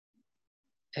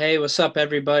Hey, what's up,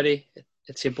 everybody?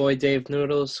 It's your boy Dave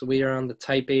Noodles. We are on the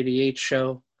Type 88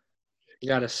 show. We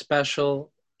got a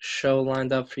special show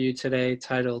lined up for you today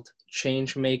titled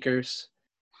Change Makers,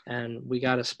 and we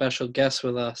got a special guest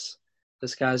with us.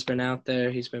 This guy's been out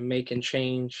there, he's been making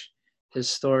change. His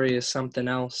story is something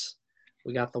else.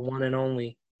 We got the one and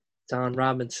only Don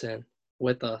Robinson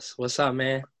with us. What's up,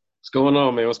 man? What's going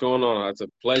on, man? What's going on? It's a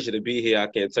pleasure to be here. I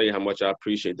can't tell you how much I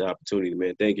appreciate the opportunity,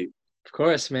 man. Thank you. Of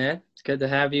course, man. It's good to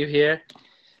have you here.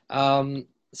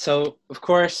 So of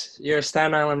course, you're a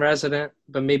Staten Island resident,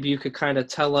 but maybe you could kind of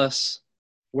tell us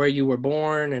where you were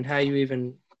born and how you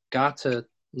even got to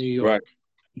New York.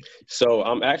 Right. So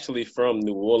I'm actually from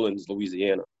New Orleans,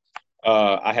 Louisiana.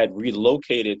 I had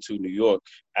relocated to New York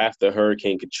after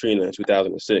Hurricane Katrina in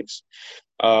 2006.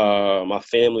 My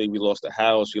family, we lost a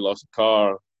house, we lost a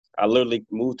car. I literally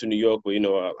moved to New York with,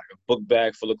 like a book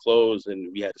bag full of clothes,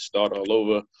 and we had to start all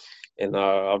over. And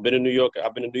I've been in New York.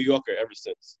 I've been a New Yorker ever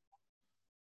since.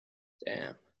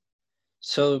 Damn.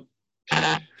 So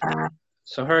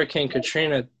so Hurricane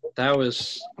Katrina, that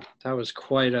was that was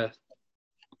quite a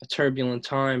turbulent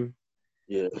time.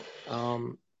 Yeah.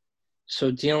 Um, so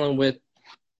dealing with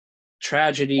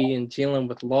tragedy and dealing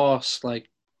with loss, like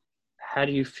how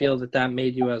do you feel that that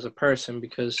made you as a person?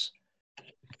 Because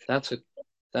that's a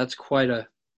that's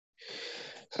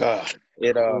Uh,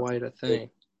 it quite a it thing.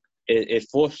 it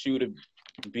forced you to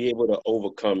be able to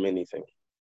overcome anything.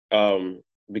 Um,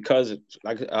 because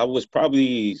like I was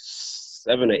probably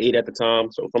 7 or 8 at the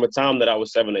time. So from a time that I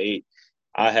was 7 or 8,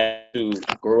 I had to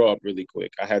grow up really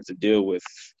quick. I had to deal with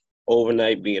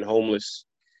overnight being homeless.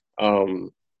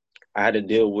 Um, I had to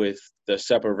deal with the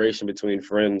separation between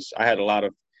friends. I had a lot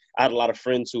of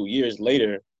friends who years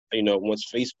later, once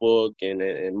Facebook and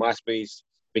MySpace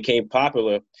became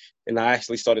popular, and I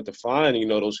actually started to find,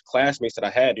 those classmates that I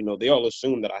had, they all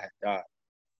assumed that I had died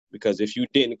because if you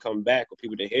didn't come back or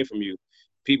people didn't hear from you,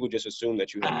 people just assumed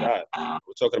that you had died.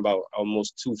 We're talking about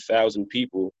almost 2,000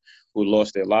 people who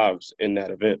lost their lives in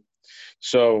that event.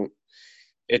 So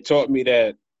it taught me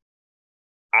that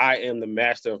I am the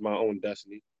master of my own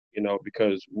destiny,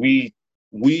 because we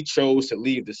chose to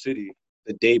leave the city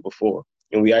the day before.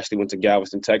 And we actually went to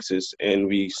Galveston, Texas, and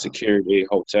we secured a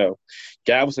hotel.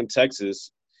 Galveston,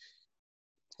 Texas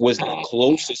was the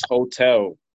closest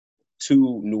hotel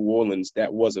to New Orleans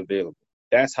that was available.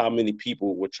 That's how many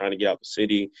people were trying to get out the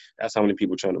city. That's how many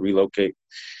people were trying to relocate.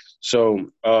 So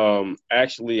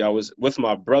actually, I was with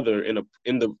my brother in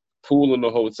the pool in the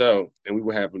hotel, and we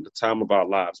were having the time of our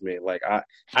lives, man. Like I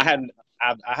hadn't.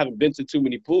 I haven't been to too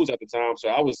many pools at the time, so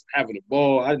I was having a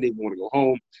ball. I didn't even want to go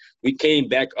home. We came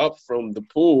back up from the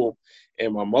pool,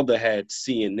 and my mother had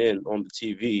CNN on the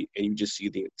TV, and you just see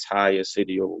the entire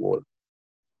city over water.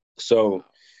 So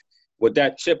with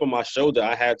that chip on my shoulder,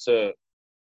 I had to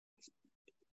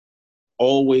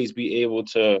always be able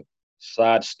to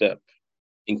sidestep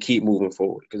and keep moving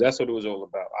forward because that's what it was all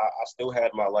about. I still had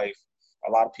my life.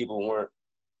 A lot of people weren't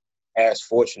as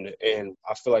fortunate, and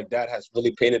I feel like that has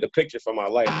really painted a picture for my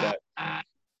life that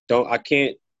don't I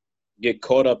can't get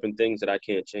caught up in things that I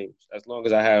can't change. As long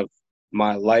as I have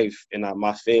my life and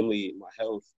my family and my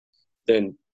health,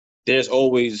 then there's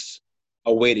always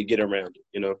a way to get around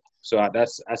it. So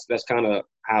that's kind of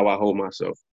how I hold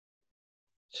myself.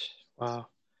 Wow.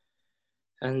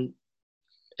 And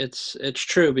it's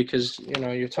true because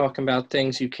you're talking about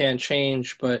things you can't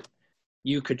change, but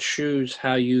you could choose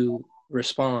how you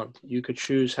respond. You could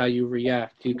choose how you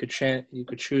react. You could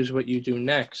choose what you do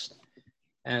next.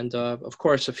 And of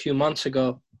course, a few months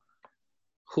ago,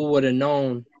 who would have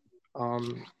known,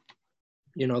 um,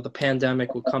 the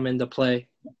pandemic would come into play,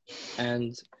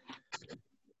 and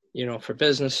for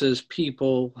businesses,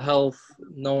 people, health,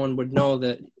 no one would know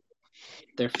that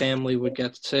their family would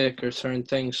get sick or certain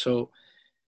things. So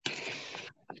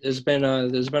there's been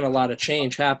a lot of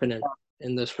change happening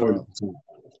in this world. 100%.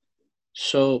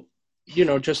 So,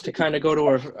 just to kind of go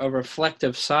to a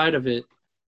reflective side of it,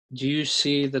 do you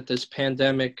see that this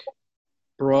pandemic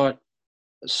brought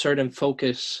a certain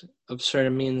focus of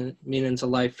certain meanings of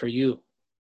life for you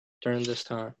during this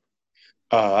time?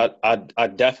 I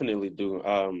definitely do.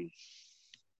 I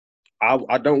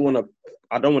don't want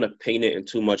to paint it in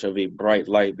too much of a bright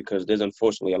light because there's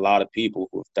unfortunately a lot of people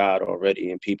who have died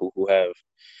already and people who are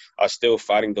still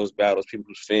fighting those battles. People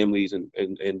whose families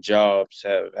and jobs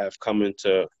have come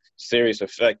into serious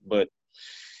effect. But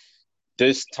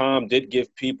this time did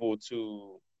give people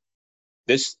to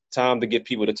this time to give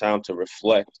people the time to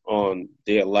reflect on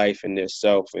their life and their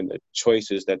self and the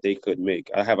choices that they could make.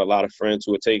 I have a lot of friends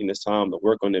who are taking this time to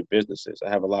work on their businesses. I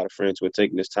have a lot of friends who are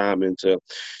taking this time into,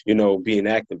 being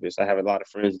activists. I have a lot of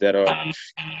friends that are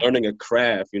learning a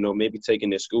craft, maybe taking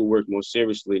their schoolwork more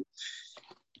seriously.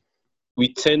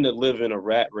 We tend to live in a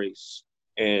rat race,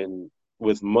 and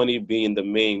with money being the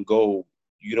main goal,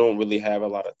 you don't really have a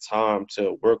lot of time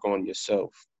to work on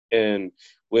yourself. And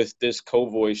with this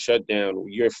COVID shutdown,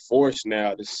 you're forced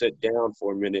now to sit down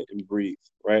for a minute and breathe,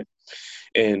 right?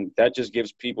 And that just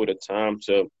gives people the time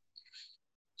to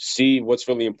see what's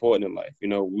really important in life.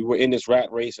 We were in this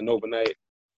rat race, and overnight,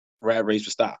 rat race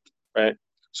was stopped, right?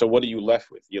 So what are you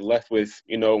left with? You're left with,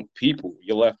 people.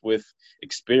 You're left with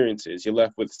experiences. You're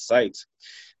left with sights.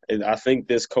 And I think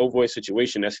this COVID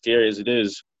situation, as scary as it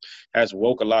is, has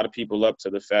woke a lot of people up to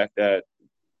the fact that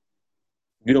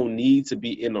you don't need to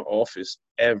be in the office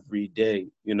every day.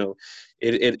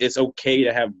 It's okay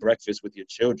to have breakfast with your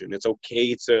children. It's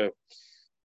okay to,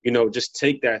 just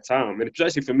take that time. And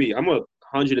especially for me, I'm a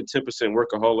 110%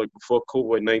 workaholic. Before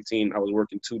COVID-19, I was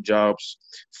working 2 jobs,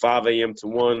 5 a.m. to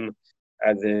 1,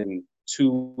 and then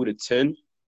 2 to 10.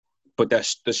 But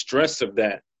that's the stress of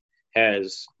that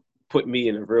has put me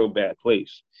in a real bad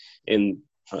place. And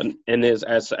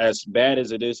as bad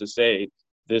as it is to say,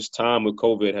 this time with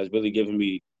COVID has really given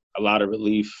me a lot of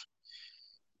relief,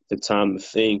 the time to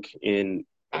think and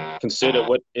consider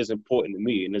what is important to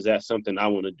me, and is that something I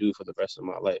want to do for the rest of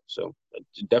my life. So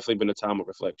it's definitely been a time of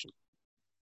reflection.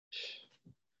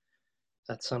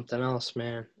 That's something else,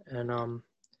 man. And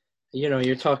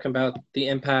you're talking about the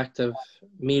impact of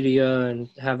media and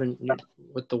having,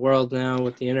 with the world now,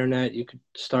 with the internet, you could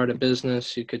start a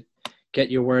business, you could get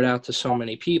your word out to so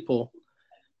many people.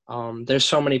 There's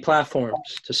so many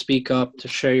platforms to speak up, to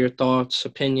share your thoughts,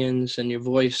 opinions, and your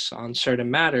voice on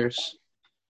certain matters.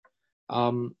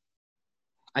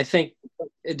 I think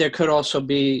there could also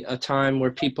be a time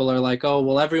where people are like, oh,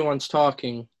 well, everyone's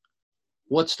talking.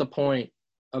 What's the point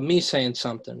of me saying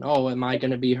something? Oh, am I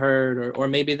going to be heard? Or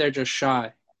maybe they're just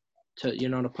shy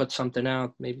to put something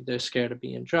out. Maybe they're scared of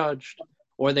being judged,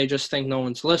 or they just think no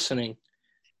one's listening.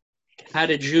 How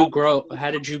did you grow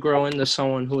into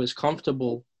someone who is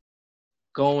comfortable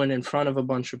going in front of a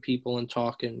bunch of people and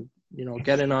talking,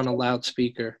 getting on a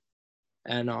loudspeaker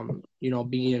and,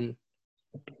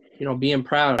 being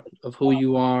proud of who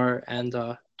you are and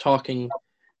talking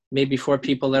maybe for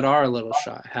people that are a little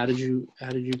shy? How did you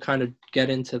kind of get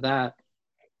into that?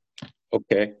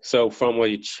 Okay, so from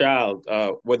a child,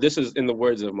 this is in the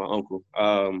words of my uncle.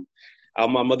 On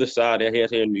my mother's side, they're here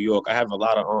in New York. I have a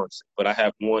lot of aunts, but I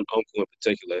have one uncle in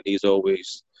particular, and he's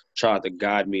always tried to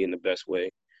guide me in the best way.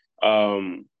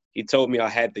 He told me I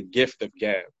had the gift of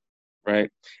gab, right?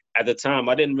 At the time,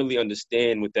 I didn't really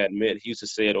understand what that meant. He used to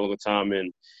say it all the time,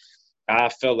 and I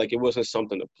felt like it wasn't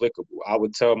something applicable. I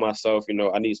would tell myself,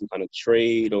 I need some kind of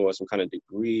trade or some kind of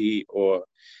degree, or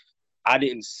I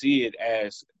didn't see it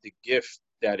as the gift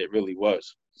that it really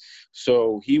was.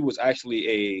 So he was actually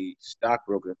a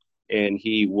stockbroker, and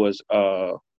he was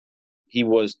the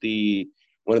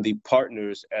one of the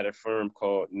partners at a firm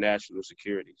called National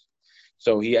Securities.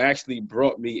 So he actually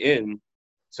brought me in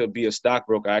to be a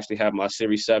stockbroker. I actually have my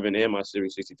Series 7 and my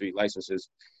Series 63 licenses.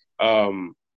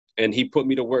 And he put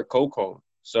me to work cold calling.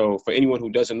 So for anyone who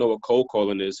doesn't know what cold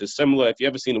calling is, it's similar. If you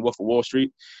ever seen The Wolf of Wall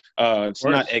Street, it's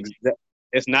not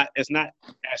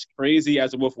as crazy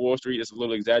as The Wolf of Wall Street. It's a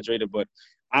little exaggerated, but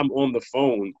I'm on the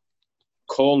phone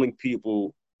calling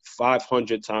people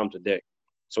 500 times a day.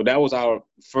 So that was our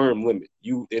firm limit.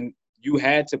 You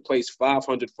had to place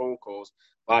 500 phone calls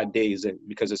 5 days in,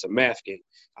 because it's a math game.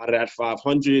 Out of that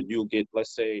 500, you'll get,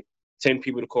 let's say, 10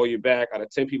 people to call you back. Out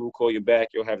of 10 people who call you back,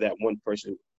 you'll have that one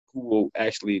person who will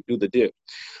actually do the deal.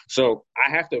 So I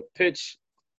have to pitch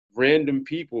random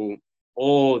people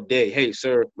all day. Hey,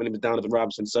 sir, my name is Donovan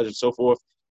Robinson, such and so forth.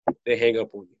 They hang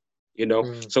up on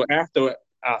you, So after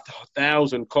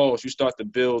 1,000 calls, you start to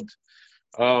build,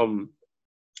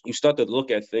 you start to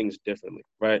look at things differently,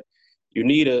 right?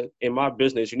 In my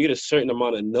business, you need a certain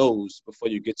amount of no's before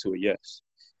you get to a yes.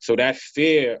 So that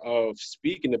fear of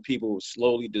speaking to people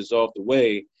slowly dissolved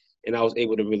away, and I was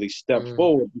able to really step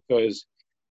forward, because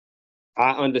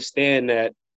I understand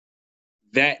that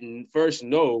first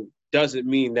no doesn't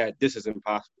mean that this is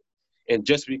impossible. And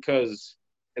just because,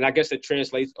 and I guess it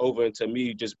translates over into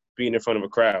me just being in front of a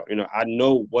crowd. I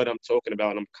know what I'm talking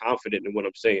about, and I'm confident in what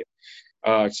I'm saying.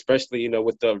 Especially,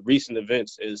 with the recent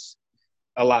events, is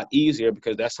a lot easier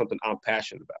because that's something I'm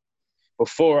passionate about.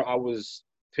 Before, I was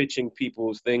pitching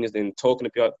people's things and talking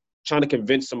to people, trying to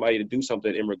convince somebody to do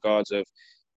something in regards of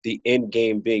the end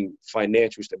game being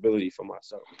financial stability for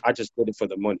myself. I just did it for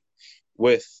the money.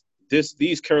 With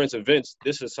these current events,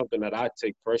 this is something that I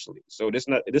take personally. So this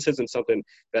isn't something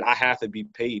that I have to be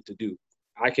paid to do.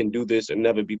 I can do this and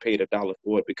never be paid $1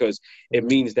 for it because it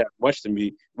means that much to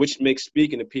me, which makes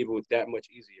speaking to people that much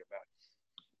easier about it.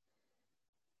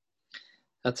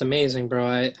 That's amazing,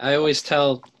 bro. I always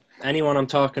tell anyone I'm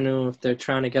talking to, if they're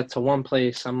trying to get to one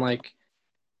place, I'm like,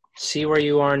 see where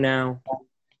you are now,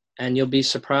 and you'll be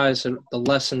surprised at the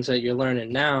lessons that you're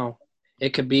learning now.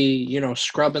 It could be,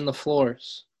 scrubbing the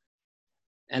floors.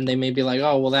 And they may be like,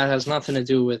 oh, well, that has nothing to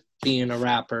do with being a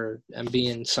rapper and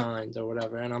being signed or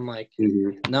whatever. And I'm like,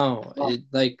 no,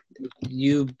 like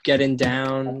you getting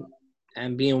down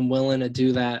and being willing to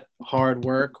do that hard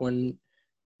work when,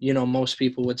 most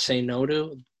people would say no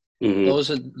to.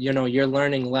 Those are, you're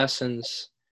learning lessons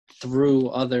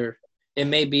through it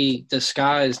may be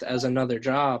disguised as another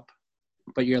job,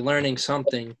 but you're learning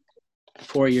something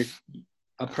for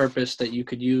a purpose that you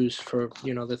could use for,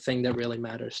 the thing that really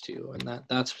matters to you. And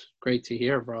that's great to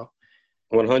hear, bro.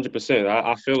 100%.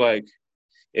 I feel like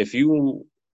if you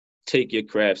take your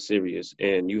craft serious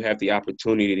and you have the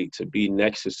opportunity to be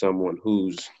next to someone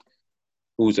who's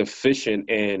efficient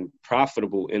and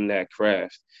profitable in that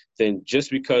craft, then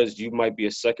just because you might be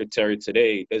a secretary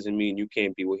today doesn't mean you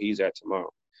can't be where he's at tomorrow.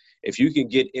 If you can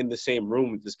get in the same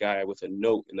room with this guy with a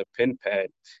note and a pen pad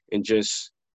and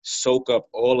just soak up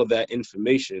all of that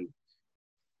information,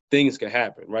 things can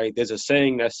happen, right? There's a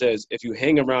saying that says, if you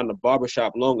hang around the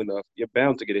barbershop long enough, you're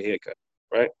bound to get a haircut,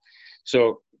 right?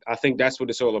 So I think that's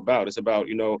what it's all about. It's about,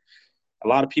 a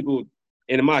lot of people,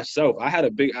 and myself, I had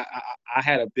a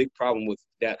big problem with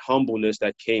that humbleness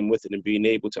that came with it and being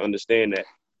able to understand that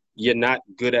you're not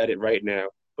good at it right now,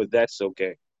 but that's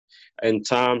okay. And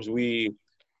times we're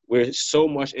so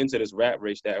much into this rat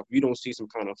race that if we don't see some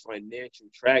kind of financial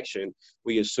traction,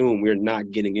 we assume we're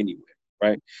not getting anywhere,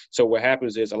 right? So what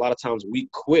happens is a lot of times we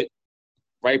quit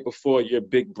right before your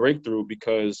big breakthrough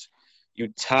because you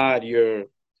tied your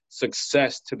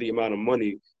success to the amount of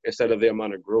money instead of the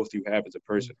amount of growth you have as a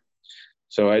person.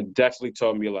 So it definitely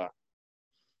taught me a lot.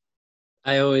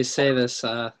 I always say this.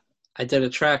 I did a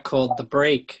track called The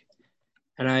Break,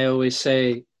 and I always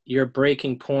say your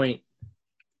breaking point,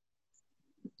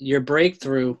 your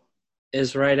breakthrough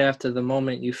is right after the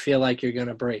moment you feel like you're going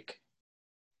to break.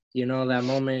 That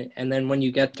moment. And then when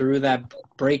you get through that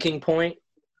breaking point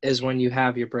is when you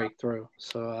have your breakthrough.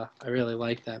 So I really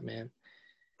like that, man.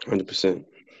 100%.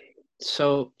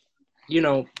 So,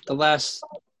 the last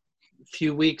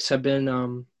few weeks have been,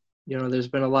 there's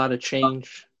been a lot of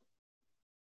change.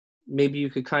 Maybe you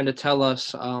could kind of tell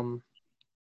us, who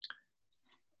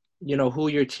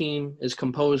your team is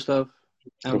composed of,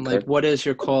 and like what is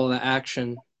your call to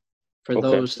action for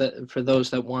those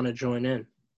that want to join in.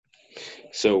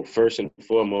 So first and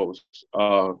foremost,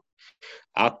 our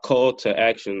call to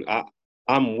action.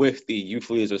 I'm with the Youth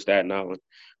Leaders of Staten Island.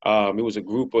 It was a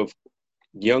group of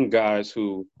young guys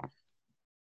who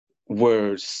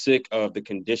were sick of the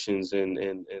conditions and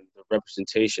the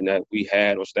representation that we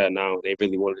had on Staten Island. They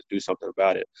really wanted to do something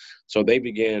about it. So they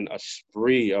began a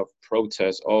spree of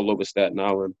protests all over Staten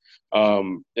Island.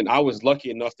 And I was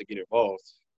lucky enough to get involved.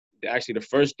 Actually, the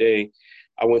first day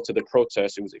I went to the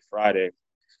protest, it was a Friday.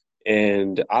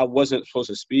 And I wasn't supposed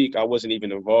to speak. I wasn't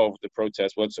even involved with the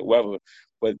protest whatsoever.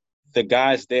 But the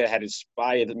guys there had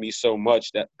inspired me so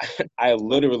much that I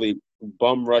literally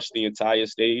bum rushed the entire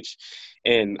stage.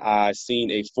 And I seen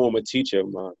a former teacher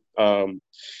of mine.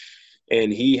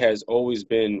 And he has always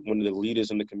been one of the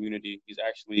leaders in the community. He's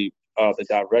actually the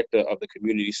director of the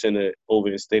community center over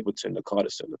in Stapleton, the Carter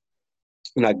Center.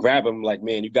 And I grab him like,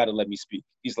 man, you got to let me speak.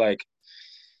 He's like,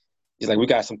 we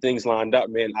got some things lined up,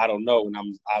 man. I don't know. And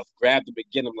I've grabbed him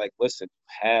again. I'm like, listen,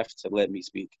 you have to let me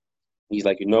speak. He's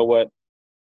like, you know what?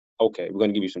 Okay, we're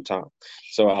going to give you some time.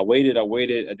 So I waited,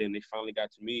 and then they finally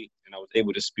got to me, and I was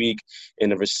able to speak,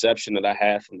 and the reception that I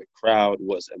had from the crowd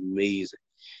was amazing.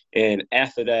 And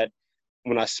after that,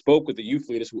 when I spoke with the youth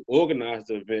leaders who organized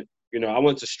the event, I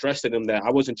wanted to stress to them that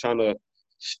I wasn't trying to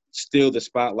steal the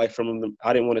spotlight from them.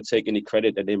 I didn't want to take any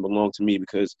credit that didn't belong to me,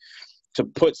 because to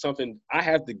put something, I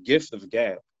have the gift of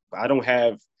gab, but I don't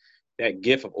have that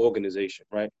gift of organization,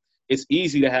 right? It's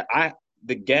easy to have,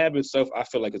 the gab itself, I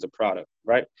feel like is a product,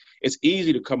 right? It's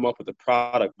easy to come up with a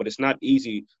product, but it's not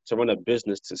easy to run a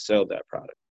business to sell that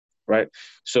product, right?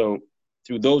 So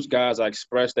through those guys, I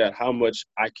expressed that how much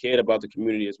I cared about the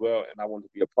community as well, and I wanted to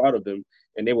be a part of them,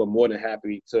 and they were more than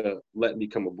happy to let me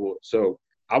come aboard. So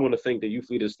I want to thank the youth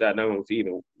leaders that now for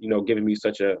even, giving me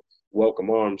such a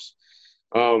welcome arms.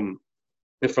 And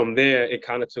from there, it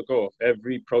kind of took off.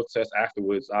 Every protest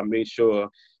afterwards, I made sure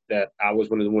that I was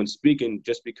one of the ones speaking,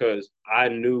 just because I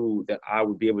knew that I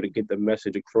would be able to get the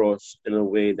message across in a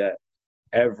way that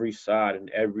every side and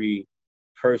every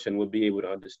person would be able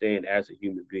to understand as a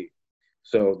human being.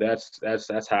 So that's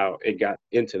how it got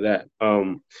into that.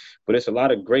 But it's a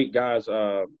lot of great guys.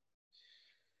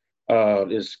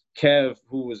 There's Kev,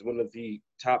 who was one of the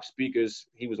top speakers.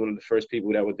 He was one of the first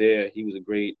people that were there. He was a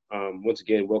great, once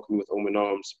again, welcome with open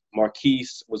arms.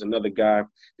 Marquise was another guy.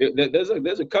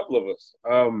 There's a couple of us.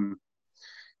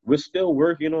 We're still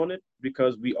working on it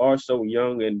because we are so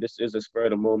young, and this is a spur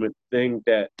of the moment thing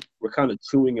that we're kind of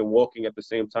chewing and walking at the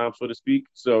same time, so to speak.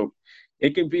 So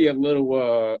it can be a little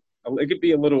all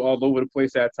over the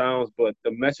place at times, but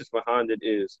the message behind it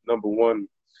is, number one,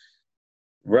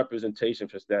 representation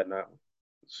for Staten Island.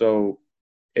 So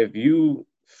if you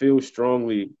feel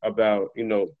strongly about,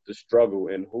 the struggle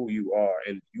and who you are,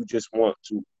 and you just want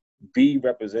to be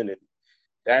represented,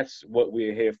 that's what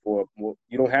we're here for.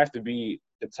 You don't have to be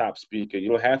the top speaker. You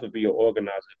don't have to be an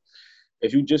organizer.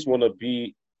 If you just want to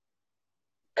be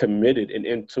committed and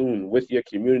in tune with your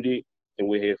community, then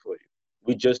we're here for you.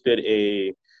 We just did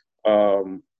a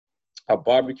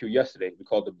barbecue yesterday. We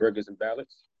called it Burgers and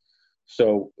Ballads.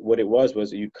 So what it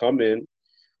was you come in,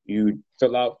 you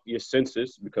fill out your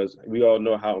census, because we all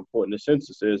know how important the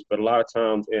census is, but a lot of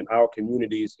times in our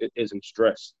communities, it isn't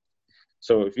stressed.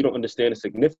 So if you don't understand the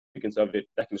significance of it,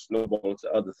 that can snowball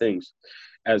into other things,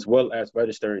 as well as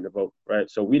registering to vote, right?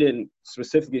 So we didn't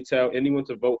specifically tell anyone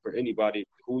to vote for anybody.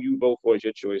 Who you vote for is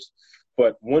your choice.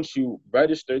 But once you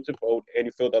register to vote and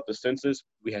you filled out the census,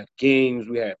 we have games,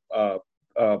 we have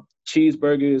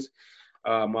cheeseburgers.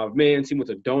 My man, he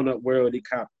went to Donut World. He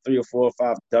copped 3 or 4 or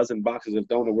 5 dozen boxes of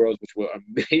Donut Worlds, which were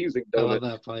amazing donuts. I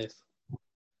love that place.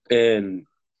 And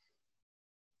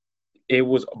it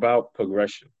was about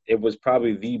progression. It was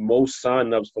probably the most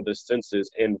signups for the census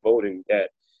and voting that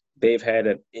they've had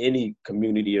at any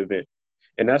community event.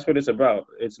 And that's what it's about.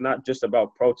 It's not just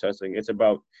about protesting. It's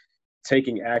about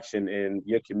taking action in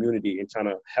your community and trying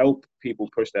to help people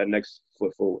push that next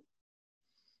foot forward.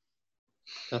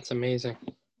 That's amazing.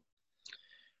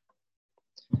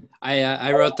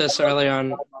 I wrote this early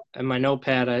on in my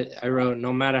notepad. I wrote,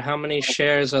 no matter how many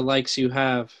shares or likes you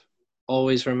have,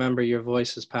 always remember your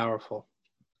voice is powerful.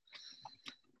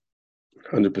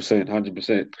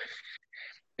 100%.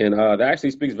 And that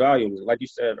actually speaks volumes. Like you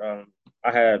said,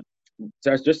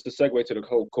 that's just to segue to the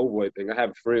whole Cowboy thing. I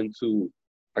have friends who,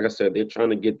 like I said, they're trying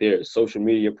to get their social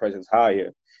media presence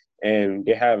higher. And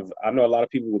I know a lot of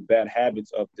people with bad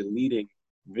habits of deleting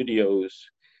videos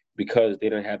because they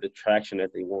don't have the traction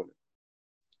that they wanted.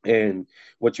 And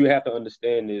what you have to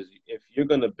understand is, if you're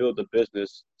going to build a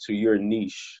business to your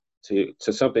niche, to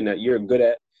something that you're good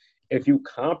at, if you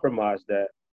compromise that,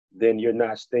 then you're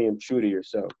not staying true to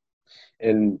yourself.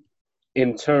 And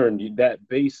in turn, that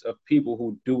base of people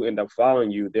who do end up following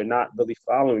you, they're not really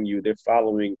following you. They're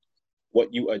following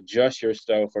what you adjust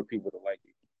yourself for people to like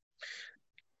you.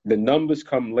 The numbers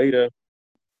come later.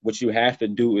 What you have to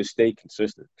do is stay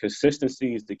consistent.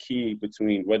 Consistency is the key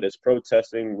between whether it's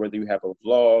protesting, whether you have a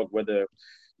vlog, whether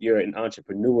you're an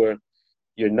entrepreneur.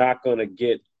 You're not going to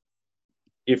get,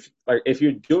 if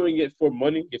you're doing it for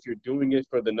money, if you're doing it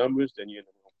for the numbers, then you're in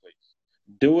the wrong place.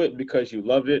 Do it because you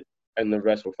love it, and the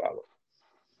rest will follow.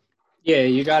 Yeah,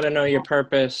 you got to know your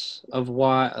purpose of the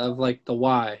why,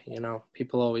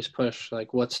 People always push,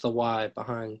 like, what's the why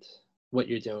behind what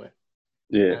you're doing?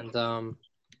 Yeah. And,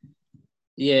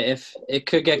 yeah, if it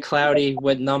could get cloudy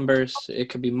with numbers, it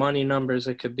could be money numbers,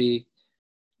 it could be,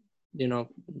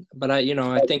 but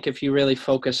I think if you really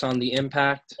focus on the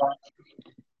impact,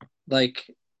 like,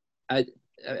 I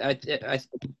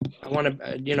want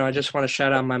to, I just want to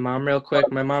shout out my mom real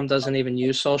quick. My mom doesn't even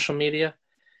use social media.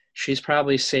 She's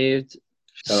probably saved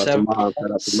several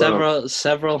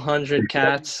hundred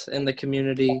cats in the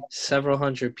community, several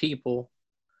hundred people.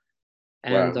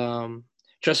 And wow.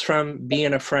 Just from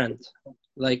being a friend,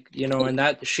 like, and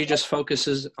that she just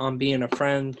focuses on being a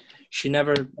friend. She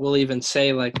never will even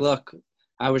say, like, look,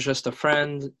 I was just a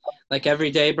friend. Like,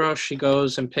 every day, bro, she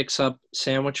goes and picks up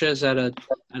sandwiches at a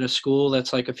school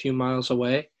that's like a few miles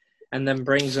away, and then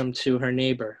brings them to her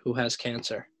neighbor who has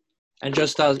cancer, and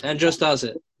just does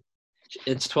it.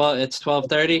 It's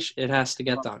 12:30. It has to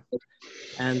get done.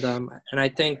 And I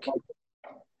think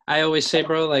I always say,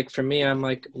 bro, like, for me, I'm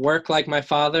like, work like my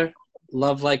father,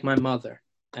 love like my mother.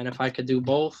 And if I could do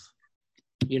both,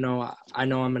 I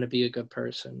know I'm going to be a good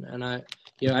person. And I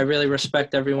really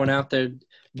respect everyone out there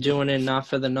doing it not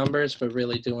for the numbers, but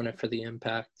really doing it for the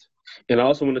impact. And I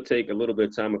also want to take a little bit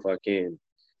of time, if I can,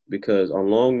 because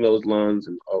along those lines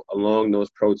and along those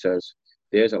protests,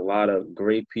 there's a lot of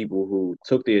great people who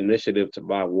took the initiative to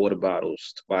buy water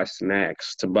bottles, to buy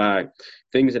snacks, to buy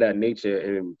things of that nature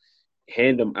and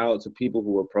hand them out to people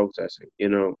who were protesting.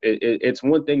 It's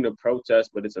one thing to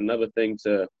protest, but it's another thing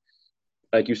to,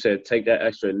 like you said, take that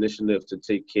extra initiative to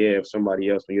take care of somebody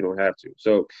else when you don't have to.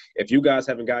 So if you guys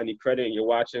haven't got any credit and you're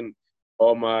watching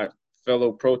all my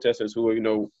fellow protesters who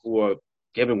are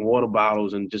giving water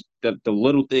bottles and just the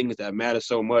little things that matter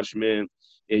so much, man,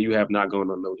 yeah, you have not gone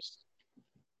unnoticed.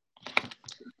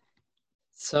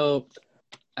 So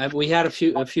we had a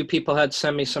few people had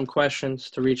sent me some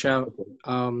questions to reach out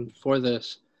for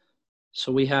this.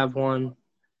 So we have one.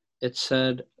 It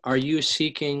said, "Are you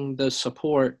seeking the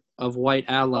support of white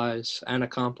allies and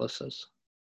accomplices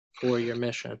for your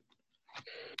mission?"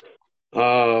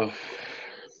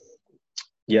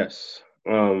 Yes.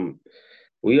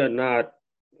 We are not,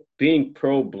 being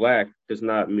pro-black does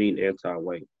not mean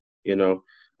anti-white.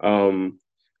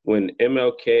 When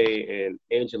MLK and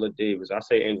Angela Davis, I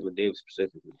say Angela Davis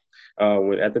specifically,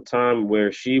 when at the time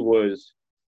where she was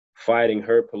fighting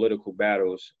her political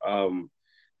battles,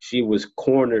 she was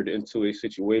cornered into a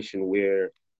situation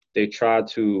where they tried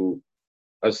to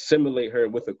assimilate her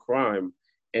with a crime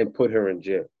and put her in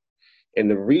jail.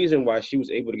 And the reason why she was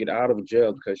able to get out of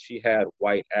jail because she had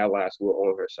white allies who were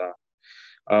on her side.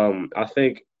 I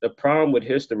think the problem with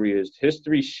history is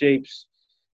history shapes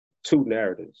two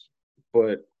narratives,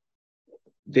 but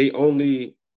they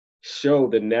only show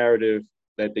the narrative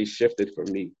that they shifted for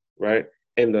me, right?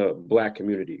 In the black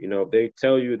community. They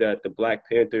tell you that the Black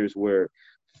Panthers were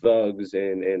thugs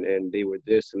and they were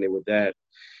this and they were that,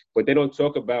 but they don't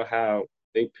talk about how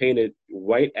they painted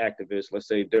white activists, let's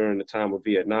say during the time of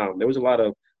Vietnam. There was a lot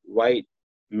of white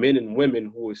men and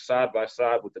women who were side by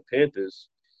side with the Panthers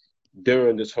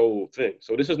during this whole thing.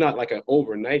 So this is not like an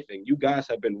overnight thing. You guys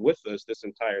have been with us this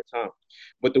entire time.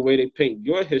 But the way they paint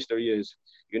your history is,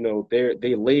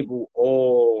 they label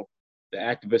all the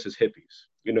activists as hippies.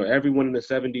 Everyone in the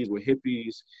 70s were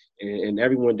hippies and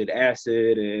everyone did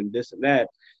acid and this and that,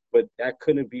 but that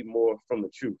couldn't be more from the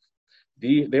truth.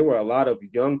 There were a lot of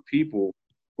young people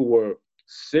who were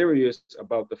serious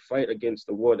about the fight against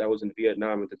the war that was in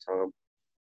Vietnam at the time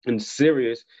and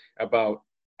serious about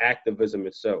activism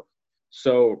itself.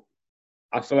 So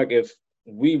I feel like if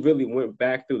we really went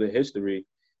back through the history,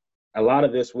 a lot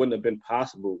of this wouldn't have been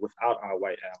possible without our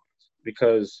white allies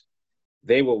because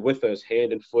they were with us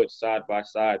hand and foot, side by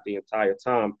side the entire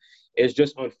time. It's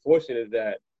just unfortunate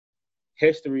that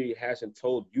history hasn't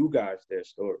told you guys their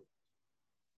story.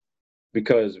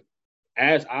 Because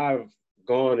as I've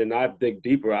gone and I've dig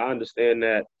deeper, I understand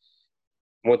that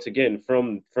once again,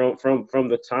 from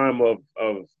the time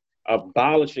of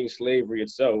abolishing slavery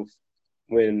itself,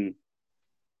 when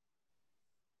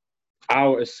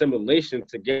our assimilation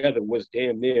together was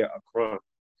damn near a crime.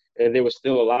 And there was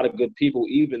still a lot of good people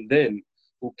even then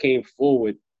who came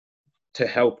forward to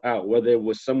help out, whether it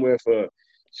was somewhere for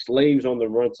slaves on the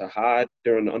run to hide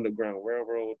during the Underground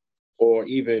Railroad or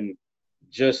even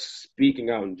just speaking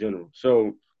out in general.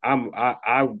 So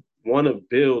I want to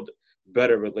build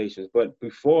better relations, but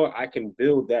before I can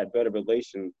build that better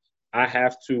relation, I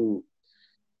have to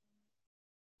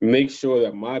make sure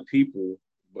that my people,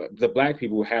 the Black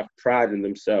people, have pride in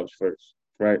themselves first,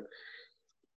 right?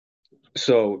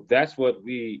 So that's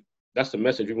the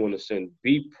message we want to send.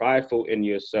 Be prideful in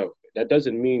yourself. That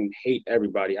doesn't mean hate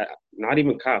everybody. Not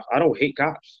even cops. I don't hate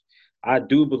cops. I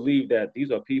do believe that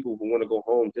these are people who want to go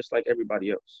home just like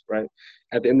everybody else, right?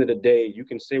 At the end of the day, you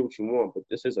can say what you want, but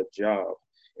this is a job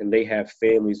and they have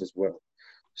families as well.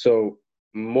 So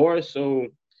more so,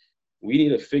 we need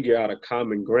to figure out a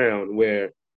common ground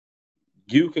where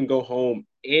you can go home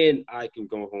and I can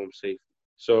go home safely.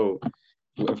 So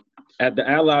at the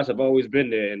allies have always been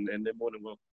there and they're more than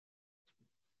welcome.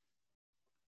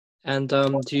 And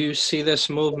do you see this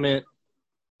movement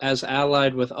as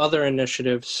allied with other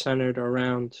initiatives centered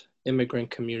around immigrant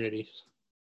communities?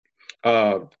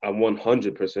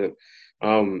 100%.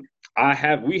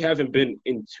 We haven't been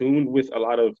in tune with a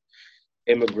lot of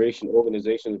immigration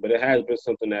organizations, but it has been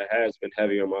something that has been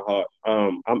heavy on my heart.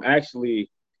 I'm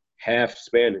actually half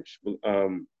Spanish.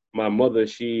 My mother,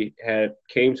 she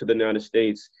came to the United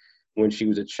States when she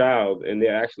was a child, and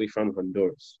they're actually from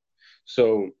Honduras.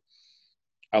 So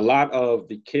a lot of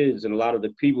the kids and a lot of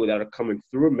the people that are coming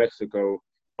through Mexico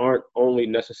aren't only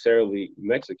necessarily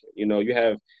Mexican. You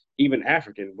have even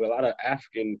African, but a lot of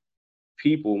African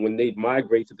people, when they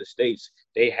migrate to the States,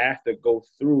 they have to go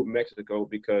through Mexico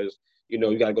because, you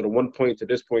got to go to one point, to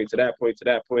this point, to that point, to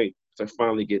that point to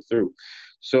finally get through.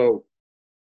 So,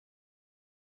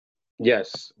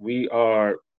 yes, we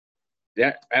are,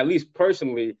 that, at least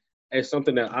personally, is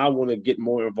something that I want to get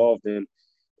more involved in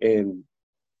and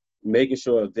making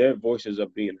sure their voices are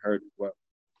being heard as well.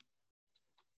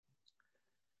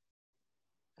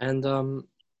 And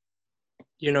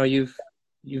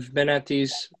you've been at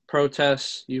these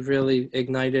protests. You've really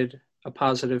ignited a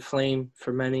positive flame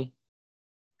for many,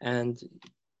 and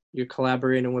you're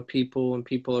collaborating with people, and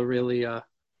people are really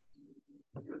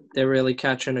they're really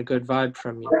catching a good vibe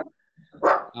from you.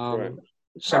 Right.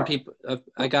 Some people,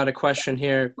 I got a question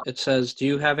here. It says, do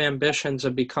you have ambitions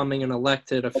of becoming an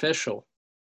elected official,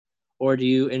 or do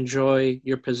you enjoy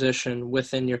your position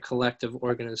within your collective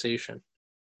organization?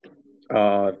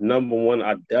 Number one,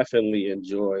 I definitely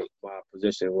enjoy my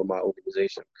position with my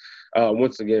organization.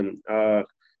 Once again,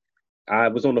 I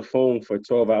was on the phone for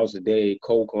 12 hours a day,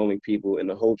 cold calling people in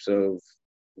the hopes of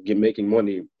making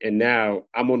money. And now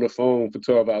I'm on the phone for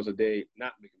 12 hours a day,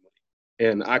 not making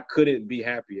money. And I couldn't be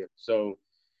happier. So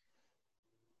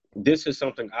this is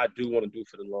something I do want to do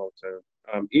for the long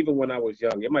term. Even when I was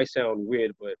young, it might sound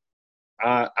weird, but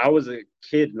I was a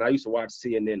kid and I used to watch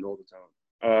CNN all the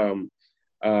time.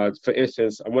 For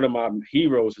instance, one of my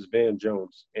heroes is Van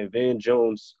Jones, and Van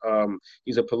Jones,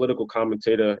 he's a political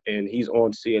commentator, and he's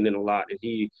on CNN a lot, and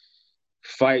he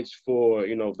fights for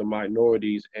the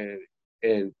minorities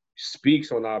and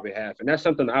speaks on our behalf, and that's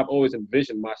something I've always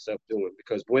envisioned myself doing.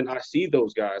 Because when I see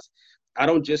those guys, I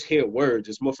don't just hear words.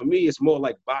 It's more for me. It's more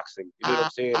like boxing. You know what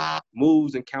I'm saying?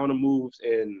 Moves and counter moves,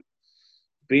 and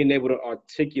being able to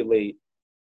articulate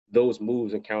those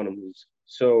moves and counter moves.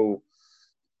 So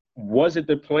was it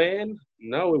the plan?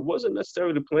 No, it wasn't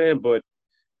necessarily the plan, but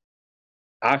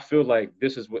I feel like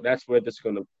that's where this is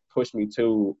going to push me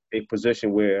to a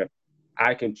position where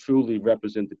I can truly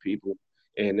represent the people,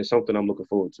 and it's something I'm looking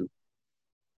forward to.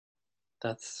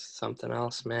 That's something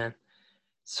else, man.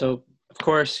 So, of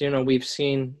course, we've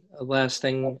seen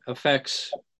lasting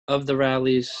effects of the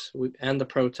rallies and the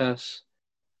protests.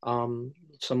 Some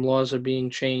laws are being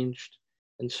changed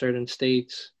in certain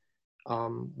states.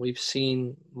 We've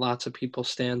seen lots of people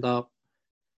stand up.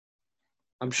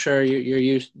 I'm sure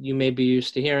you may be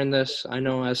used to hearing this. I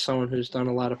know, as someone who's done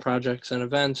a lot of projects and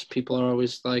events, people are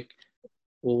always like,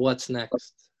 well, what's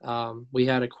next? We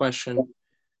had a question.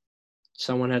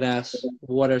 Someone had asked,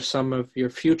 what are some of your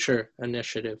future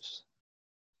initiatives?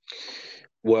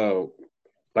 Well,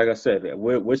 like I said,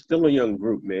 we're still a young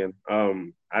group, man.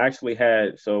 I actually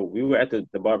we were at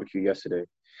the barbecue yesterday,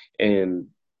 and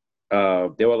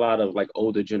there were a lot of like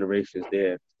older generations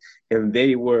there, and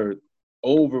they were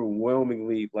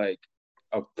overwhelmingly like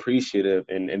appreciative,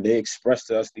 and they expressed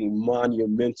to us the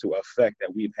monumental effect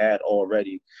that we've had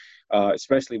already,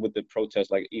 especially with the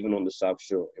protests, like even on the South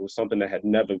Shore. It was something that had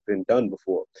never been done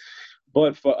before.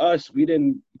 But for us,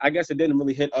 I guess it didn't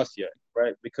really hit us yet,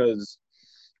 right? Because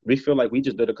we feel like we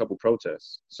just did a couple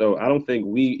protests. So I don't think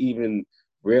we even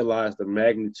realized the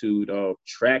magnitude of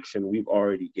traction we've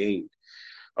already gained.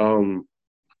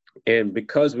 And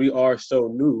because we are so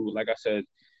new, like I said,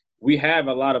 we have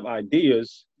a lot of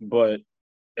ideas, but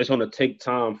it's going to take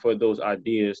time for those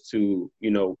ideas to,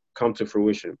 come to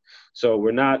fruition. So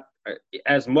we're not,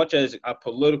 as much as a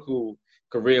political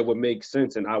career would make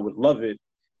sense and I would love it,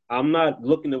 I'm not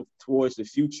looking towards the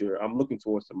future. I'm looking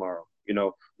towards tomorrow.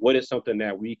 What is something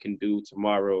that we can do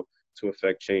tomorrow to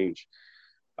affect change?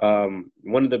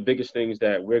 One of the biggest things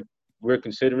that we're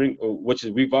considering, which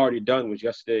is we've already done, was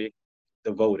yesterday,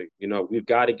 the voting. We've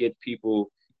got to get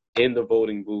people in the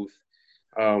voting booth.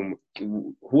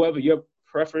 Whoever your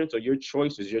preference or your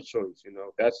choice is your choice.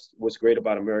 That's what's great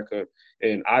about America.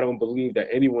 And I don't believe that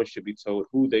anyone should be told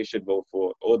who they should vote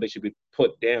for, or they should be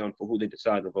put down for who they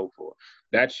decide to vote for.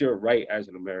 That's your right as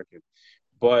an American.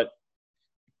 But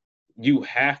you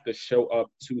have to show up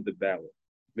to the ballot,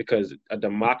 because a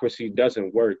democracy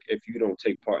doesn't work if you don't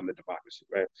take part in the democracy,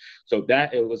 right? So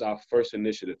it was our first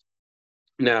initiative.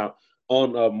 Now,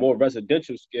 on a more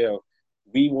residential scale,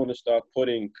 we want to start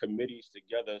putting committees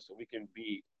together so we can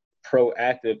be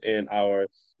proactive in our,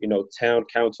 town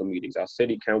council meetings, our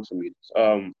city council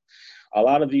meetings. A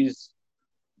lot of these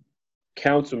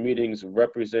council meetings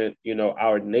represent,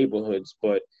 our neighborhoods,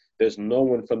 but there's no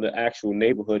one from the actual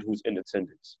neighborhood who's in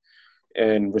attendance.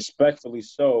 And respectfully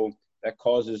so, that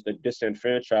causes the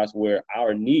disenfranchised, where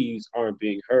our needs aren't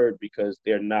being heard because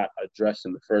they're not addressed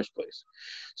in the first place.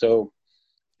 So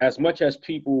as much as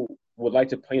people would like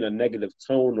to paint a negative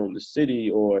tone on the city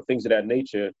or things of that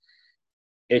nature,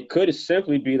 it could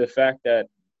simply be the fact that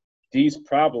these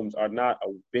problems are not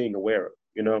being aware of.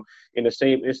 In the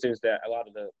same instance that a lot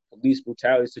of the police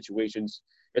brutality situations,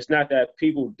 it's not that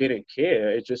people didn't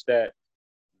care, it's just that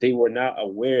they were not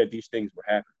aware these things were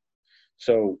happening.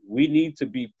 So we need to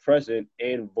be present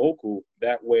and vocal.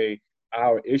 That way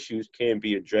our issues can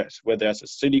be addressed, whether that's a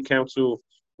city council,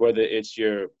 whether it's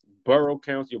your borough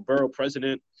council, your borough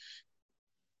president,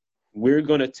 we're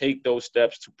going to take those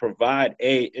steps to provide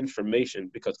information,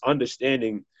 because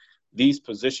understanding these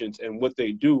positions and what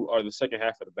they do are the second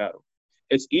half of the battle.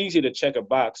 It's easy to check a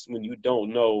box when you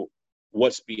don't know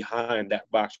what's behind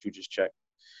that box you just checked.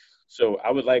 So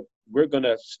we're going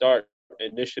to start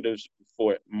initiatives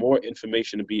for more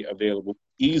information to be available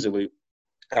easily,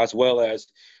 as well as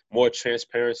more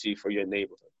transparency for your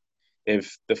neighborhood.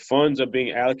 If the funds are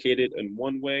being allocated in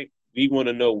one way, we want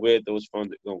to know where those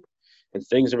funds are going. And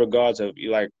things in regards of,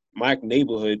 like, my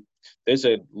neighborhood, there's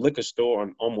a liquor store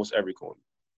on almost every corner.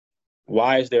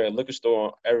 Why is there a liquor store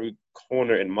on every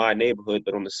corner in my neighborhood,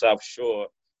 but on the South Shore,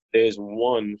 there's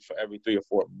one for every 3 or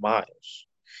 4 miles?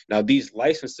 Now, these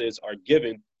licenses are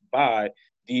given by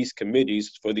these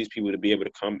committees for these people to be able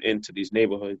to come into these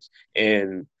neighborhoods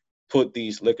and put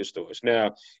these liquor stores.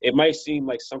 Now, it might seem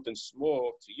like something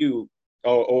small to you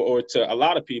or to a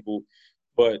lot of people,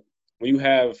 but when you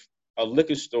have a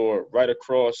liquor store right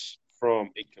across from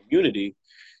a community,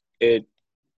 it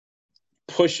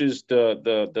pushes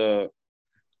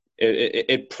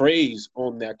it preys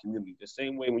on that community. The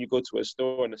same way when you go to a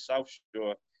store in the South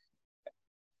Shore,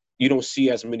 you don't see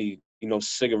as many,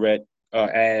 cigarette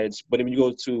ads. But when you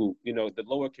go to, the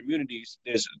lower communities,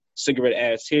 there's cigarette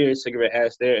ads here, cigarette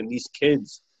ads there. And these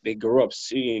kids, they grow up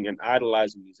seeing and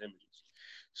idolizing these images.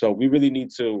 So we really need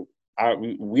to,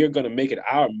 we're going to make it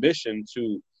our mission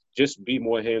to just be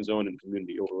more hands-on in the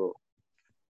community overall.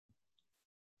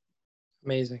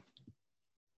 Amazing.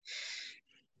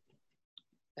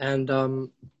 And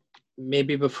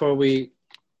maybe before we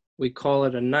call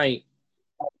it a night,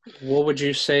 what would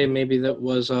you say maybe that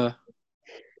was one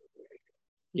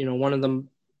of the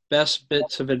best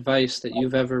bits of advice that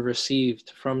you've ever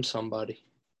received from somebody,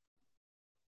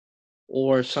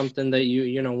 or something that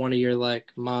one of your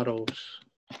mottos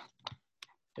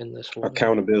in this world?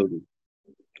 Accountability.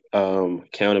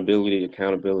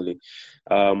 Accountability.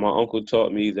 My uncle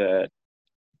taught me that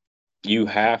you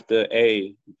have to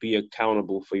be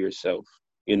accountable for yourself.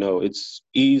 It's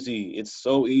easy. It's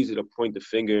so easy to point the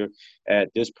finger at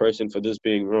this person for this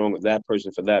being wrong, or that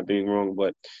person for that being wrong.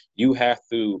 But you have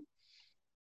to,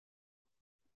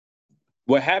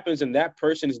 what happens in that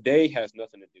person's day has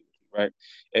nothing to do with you, right?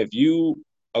 If you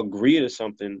agree to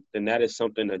something, then that is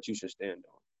something that you should stand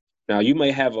on. Now, you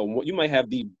might have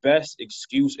the best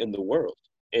excuse in the world,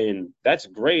 and that's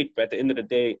great. But at the end of the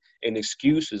day, an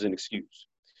excuse is an excuse.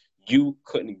 You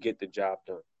couldn't get the job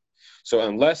done. So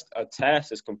unless a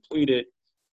task is completed,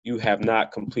 you have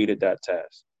not completed that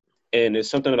task. And it's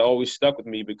something that always stuck with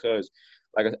me, because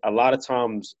like a lot of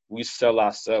times we sell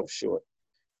ourselves short.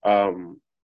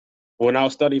 When I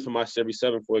was studying for my Series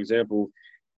 7, for example,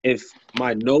 if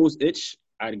my nose itched,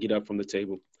 I'd get up from the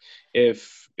table.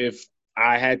 If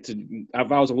I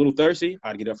was a little thirsty,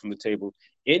 I'd get up from the table.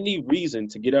 Any reason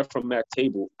to get up from that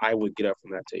table, I would get up from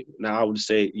that table. Now, I would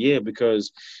say, yeah,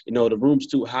 because, the room's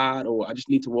too hot, or I just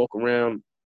need to walk around.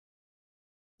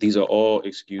 These are all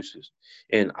excuses.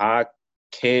 And I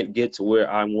can't get to where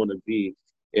I want to be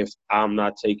if I'm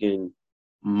not taking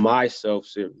myself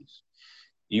serious.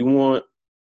 I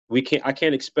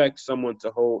can't expect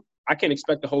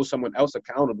to hold someone else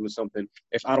accountable to something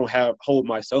if I don't hold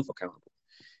myself accountable.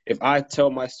 If I tell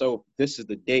myself this is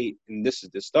the date and this is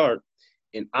the start,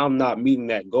 and I'm not meeting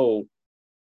that goal,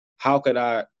 how could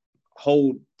I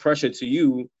hold pressure to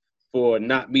you for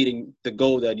not meeting the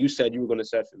goal that you said you were going to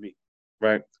set for me,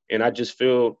 right? And I just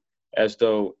feel as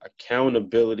though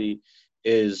accountability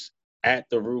is at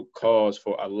the root cause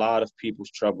for a lot of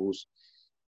people's troubles,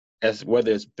 as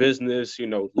whether it's business,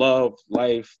 love,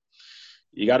 life.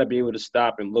 You got to be able to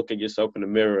stop and look at yourself in the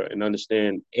mirror and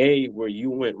understand, A, where you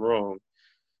went wrong,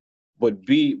 but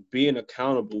B, being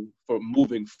accountable for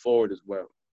moving forward as well.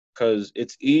 Because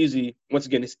it's easy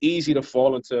to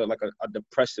fall into like a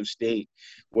depressive state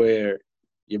where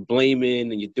you're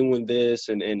blaming and you're doing this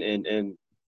and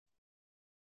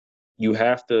you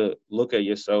have to look at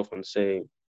yourself and say,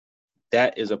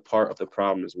 that is a part of the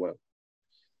problem as well.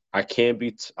 I can't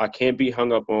be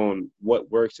hung up on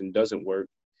what works and doesn't work.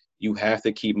 You have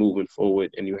to keep moving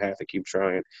forward and you have to keep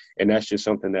trying. And that's just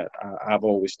something that I've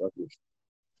always stuck with.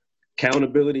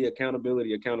 Accountability.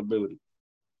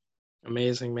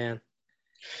 Amazing, man.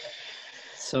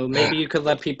 So maybe you could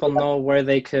let people know where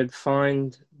they could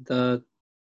find the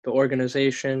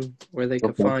organization, where they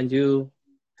could find you,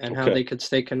 and how they could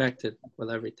stay connected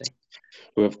with everything.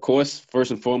 Well, of course,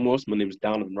 first and foremost, my name is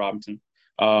Donovan Robinson.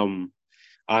 I'm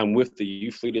with the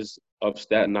Youth Leaders of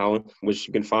Staten Island, which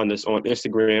you can find us on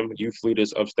Instagram, Youth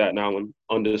Leaders of Staten Island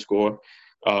 _.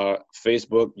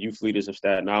 Facebook, Youth Leaders of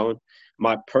Staten Island.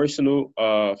 My personal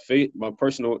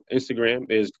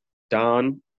Instagram is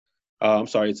Don.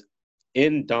 It's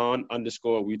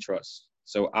 _We Trust.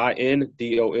 So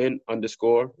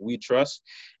INDON_We Trust.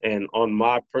 And on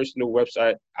my personal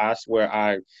website, I swear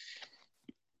I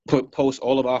post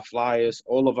all of our flyers,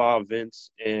 all of our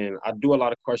events, and I do a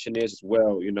lot of questionnaires as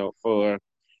well. For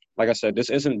like I said, this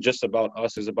isn't just about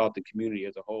us; it's about the community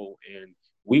as a whole, and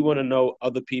we want to know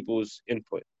other people's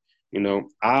input.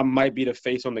 I might be the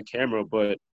face on the camera,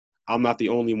 but I'm not the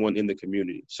only one in the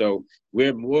community. So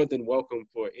we're more than welcome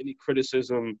for any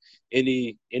criticism,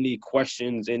 any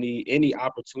questions, any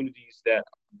opportunities that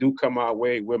do come our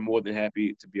way. We're more than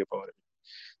happy to be a part of it.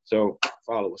 So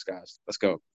follow us, guys. Let's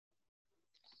go.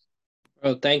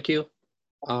 Bro, thank you.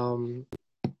 I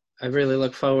really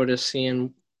look forward to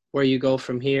seeing where you go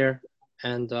from here,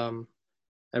 and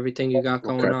everything you got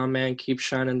going on, man. Keep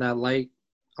shining that light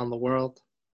on the world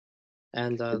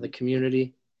and the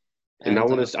community. And I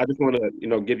just want to,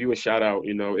 give you a shout out.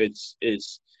 It's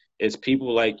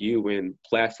people like you and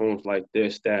platforms like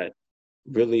this that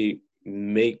really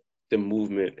make the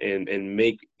movement and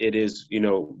make this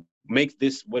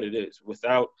what it is.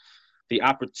 Without the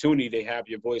opportunity to have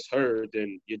your voice heard,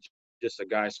 then you're just a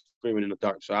guy screaming in the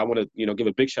dark. So I want to, give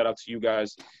a big shout out to you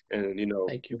guys, and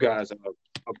Thank you, you guys are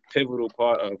a pivotal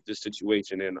part of this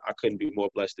situation, and I couldn't be more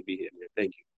blessed to be here, man.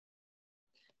 Thank you.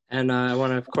 And I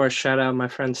want to, of course, shout out my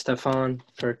friend Stefan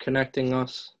for connecting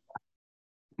us.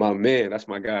 My man, that's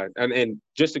my guy. And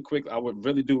just a quick, I would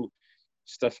really do.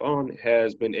 Stefan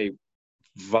has been a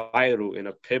vital and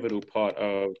a pivotal part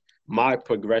of my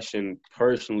progression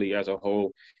personally as a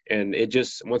whole. And it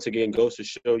just, once again, goes to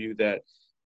show you that,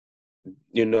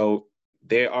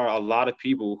 there are a lot of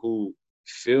people who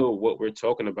feel what we're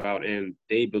talking about and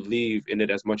they believe in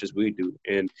it as much as we do.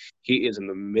 And he is an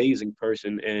amazing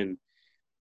person, and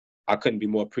I couldn't be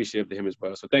more appreciative to him as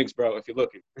well. So thanks, bro, if you're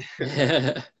looking.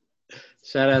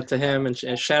 Shout out to him, and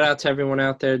shout out to everyone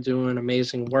out there doing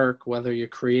amazing work, whether you're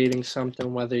creating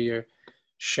something, whether you're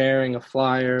sharing a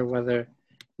flyer, whether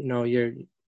you're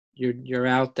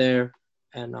out there,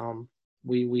 and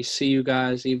we see you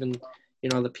guys, even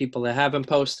the people that haven't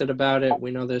posted about it. We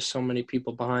know there's so many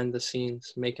people behind the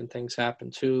scenes making things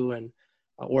happen too, and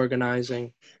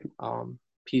organizing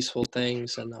peaceful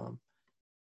things, and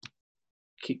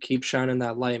keep shining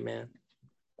that light, man.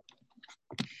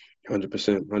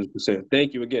 100%.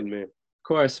 Thank you again, man. Of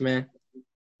course, man.